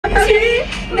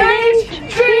Teenage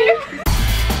Dream!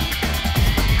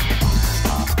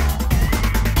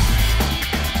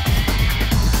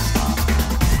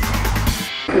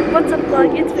 What's up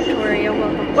vlog, it's Victoria,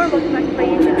 welcome back to my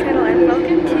YouTube channel and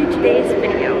welcome to today's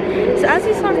video. So as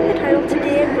you saw from the title,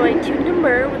 today I'm going to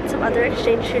Namur with some other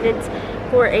exchange students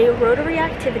for a Rotary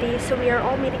activity. So we are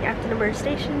all meeting at the Namur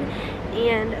station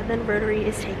and then Rotary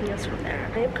is taking us from there.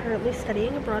 I am currently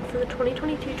studying abroad for the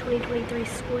 2022-2023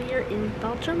 school year in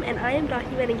Belgium and I am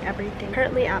documenting everything.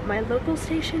 Currently at my local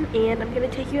station and I'm going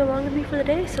to take you along with me for the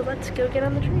day, so let's go get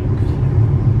on the train.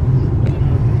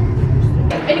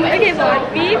 Okay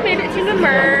vlog, we made it to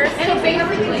Namur.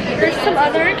 There's some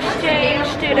other exchange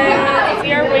students.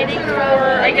 We are waiting for,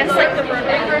 I guess, like the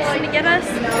Rotary person to get us.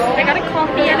 I got a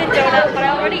coffee and a donut, but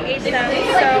I already ate them,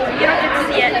 so you don't get to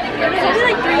see it. It was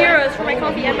only like €3 for my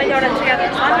coffee and my donut together,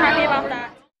 so I'm happy about that.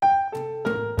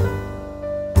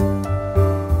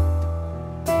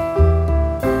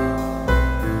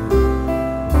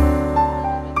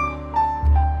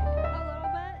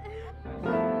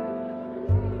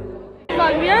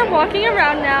 We are walking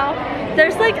around now.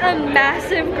 There's like a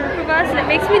massive group of us and it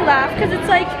makes me laugh because it's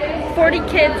like 40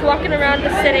 kids walking around the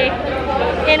city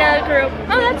in a group.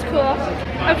 Oh, that's cool.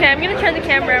 Okay, I'm gonna turn the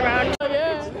camera around.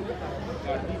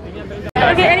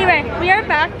 Okay, anyway, we are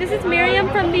back. This is Miriam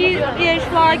from the VH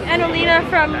vlog and Alina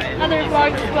from other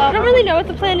vlogs as well. I don't really know what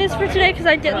the plan is for today because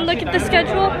I didn't look at the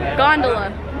schedule.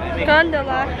 Gondola.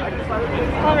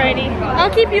 Alrighty,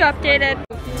 I'll keep you updated.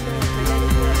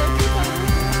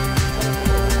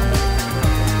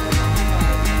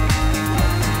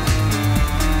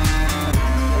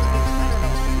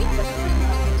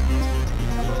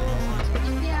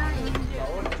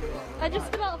 I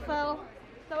just about fell.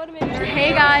 That would have made me.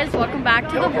 Hey guys, welcome back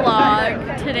to the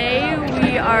vlog. Today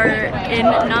we are in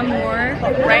Namur.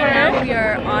 Right now we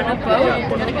are on a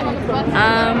boat.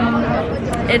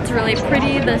 It's really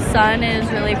pretty, the sun is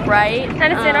really bright.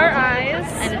 And it's in our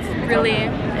eyes. And it's really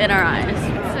in our eyes.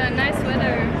 It's a nice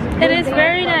weather. It is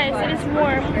very nice, it is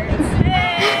warm.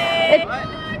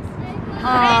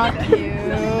 Aw, cute.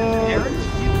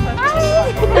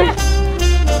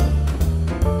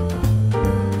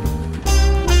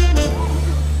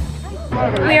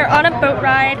 We are on a boat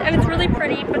ride and it's really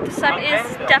pretty, but the sun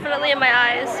is definitely in my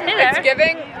eyes. Hey there. It's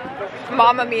giving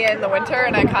Mamma Mia in the winter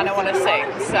and I kind of want to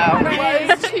sing, so. I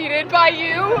was cheated by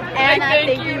you and I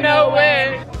think you know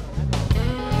it.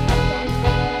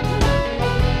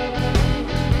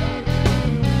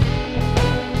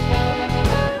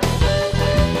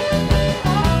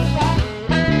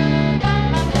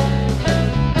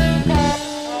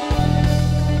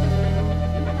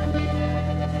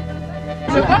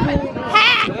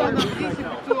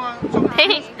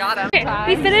 Got him. Okay,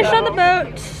 we finished on the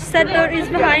boat. Said boat is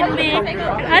behind me.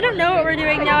 I don't know what we're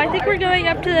doing now. I think we're going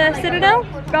up to the citadel.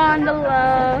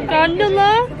 Gondola.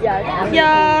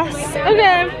 Yes.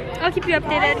 Okay, I'll keep you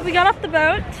updated. We got off the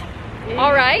boat.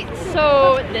 Alright,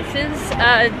 so this is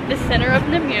the center of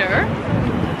Namur.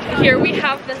 Here we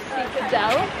have the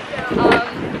citadel.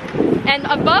 And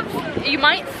above, you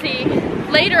might see,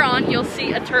 later on, you'll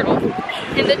see a turtle.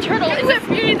 And the turtle is a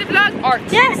beauty of the vlog art.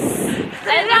 Yes!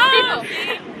 And there's people.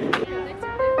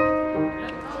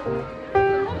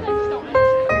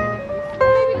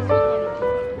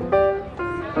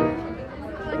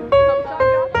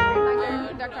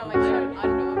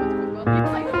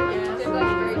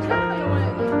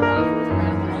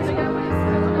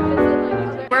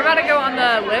 We're about to go on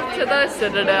the lift to the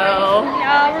citadel.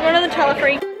 Yeah, we're going to the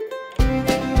telefreak.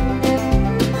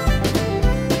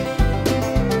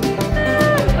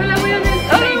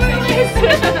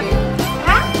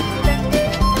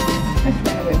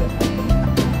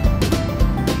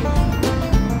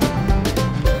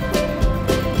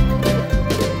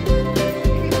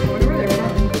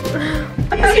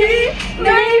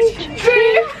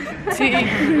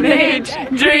 Teenage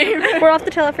dream. We're off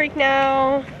the telefreak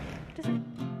now.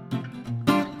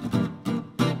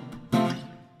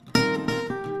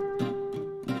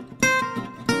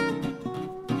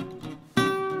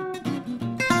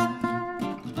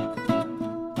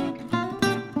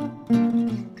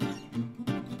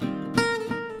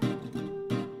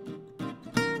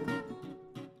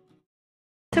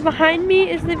 So behind me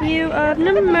is the view of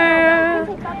Namur,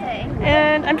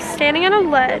 and I'm standing on a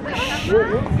ledge,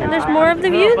 and there's more of the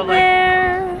view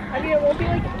there,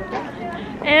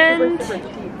 and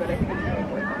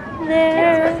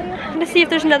there. I'm gonna see if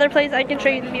there's another place I can show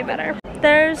you the view better.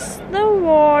 There's the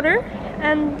water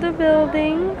and the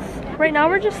buildings. Right now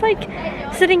we're just like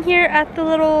sitting here at the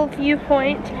little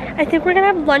viewpoint, I think we're gonna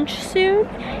have lunch soon.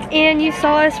 And you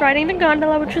saw us riding the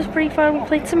gondola, which was pretty fun. We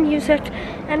played some music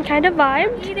and kind of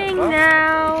vibed. Eating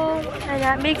now, and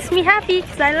that makes me happy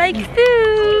because I like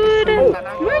food.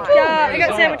 Yeah, I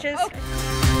got sandwiches.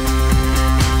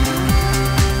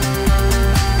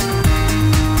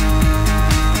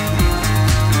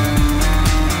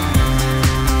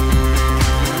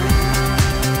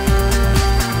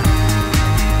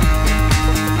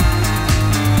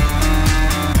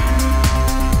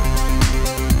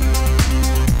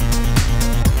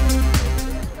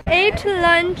 Ate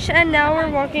lunch and now we're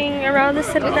walking around the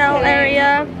citadel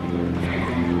area,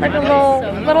 like a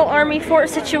little army fort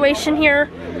situation here.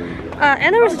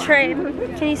 And there was a train.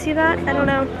 Can you see that? I don't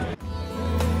know.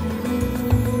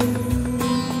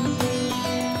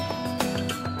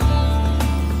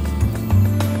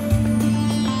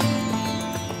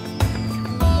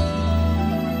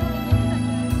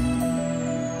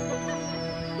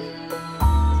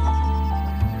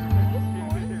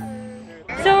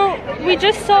 We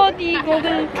just saw the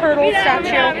golden turtle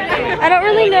statue. I don't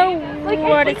really know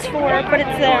what it's for, but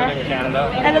it's there.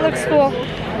 And it looks cool.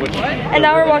 And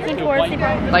now we're walking towards the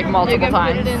park. Like multiple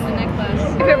times. Put it in the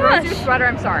necklace. If it ruins your sweater,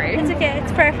 I'm sorry. It's okay,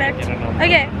 it's perfect.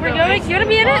 Okay, we're going. You wanna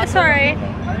be in it? Sorry.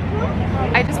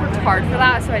 I just worked hard for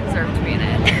that, so I deserve to be in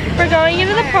it. We're going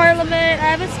into the parliament. I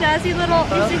have a snazzy little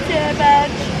Easy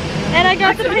badge. And I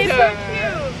got the paper.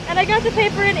 And I got the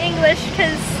paper in English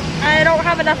because I don't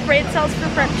have enough brain cells for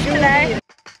French today.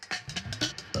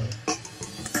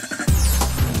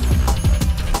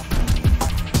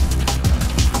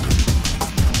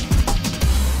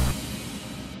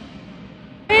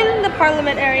 In the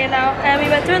parliament area now, and we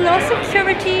went through a little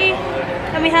security,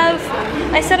 and we have,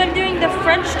 I said I'm doing the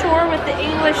French tour with the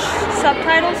English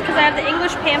subtitles because I have the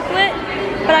English pamphlet,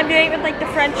 but I'm doing it with like the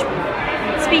French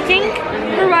speaking.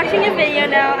 We're watching a video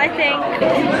now, I think.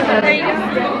 There you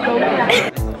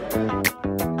go.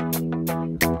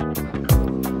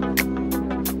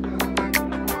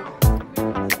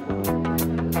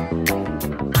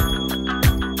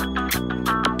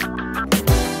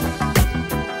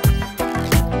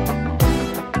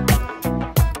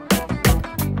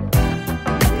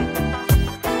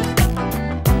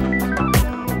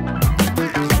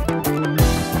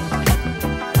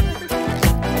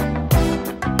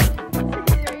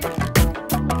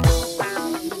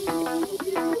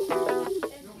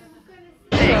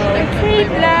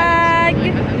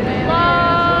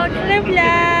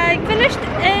 Vlog. Finished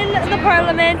in the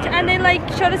parliament and they like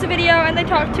showed us a video and they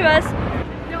talked to us.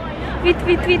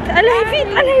 Vite. Allez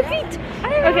vite.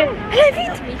 Okay, allez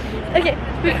vite. Okay,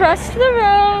 we crossed the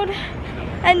road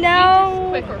and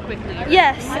now,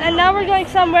 yes, and now we're going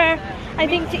somewhere, I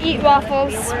think, to eat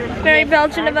waffles. Very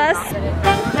Belgian of us.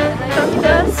 Talk to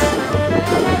us.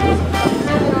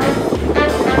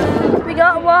 We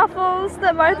got waffles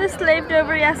that Martha slaved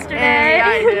over yesterday. Hey,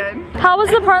 I did. How was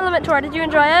the parliament tour? Did you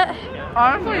enjoy it?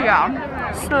 Honestly,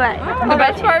 yeah. Slay. The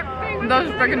best part, those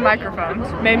friggin' microphones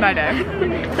made my day.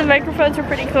 The microphones are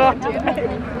pretty cool.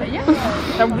 Yeah.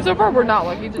 So far, we're not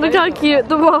lucky today. Look how cute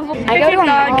the waffles.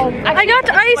 I got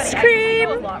ice cream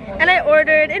and I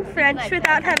ordered in French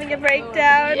without having a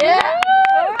breakdown. Yeah.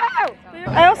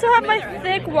 I also have my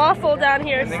thick waffle down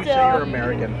here still.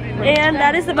 And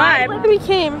that is the vibe. We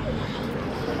came.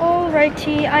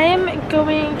 Alrighty, I am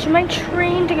going to my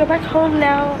train to go back home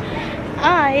now.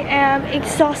 I am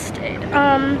exhausted.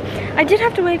 I did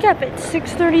have to wake up at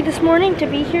 6:30 this morning to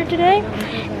be here today,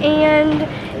 and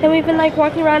then we've been like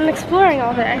walking around and exploring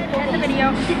all day. The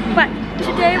video, but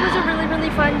today was a really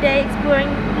fun day exploring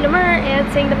Namur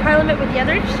and seeing the parliament with the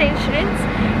other exchange students,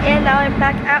 and now I'm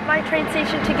back at my train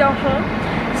station to go home.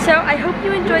 So I hope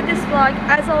you enjoyed this vlog.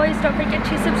 As always, don't forget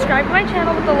to subscribe to my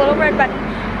channel with the little red button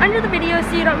under the video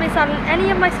so you don't miss out on any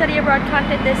of my study abroad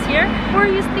content this year, or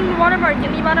use the watermark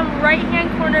in the bottom right hand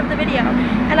corner of the video.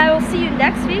 And I will see you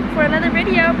next week for another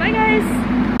video. Bye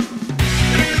guys!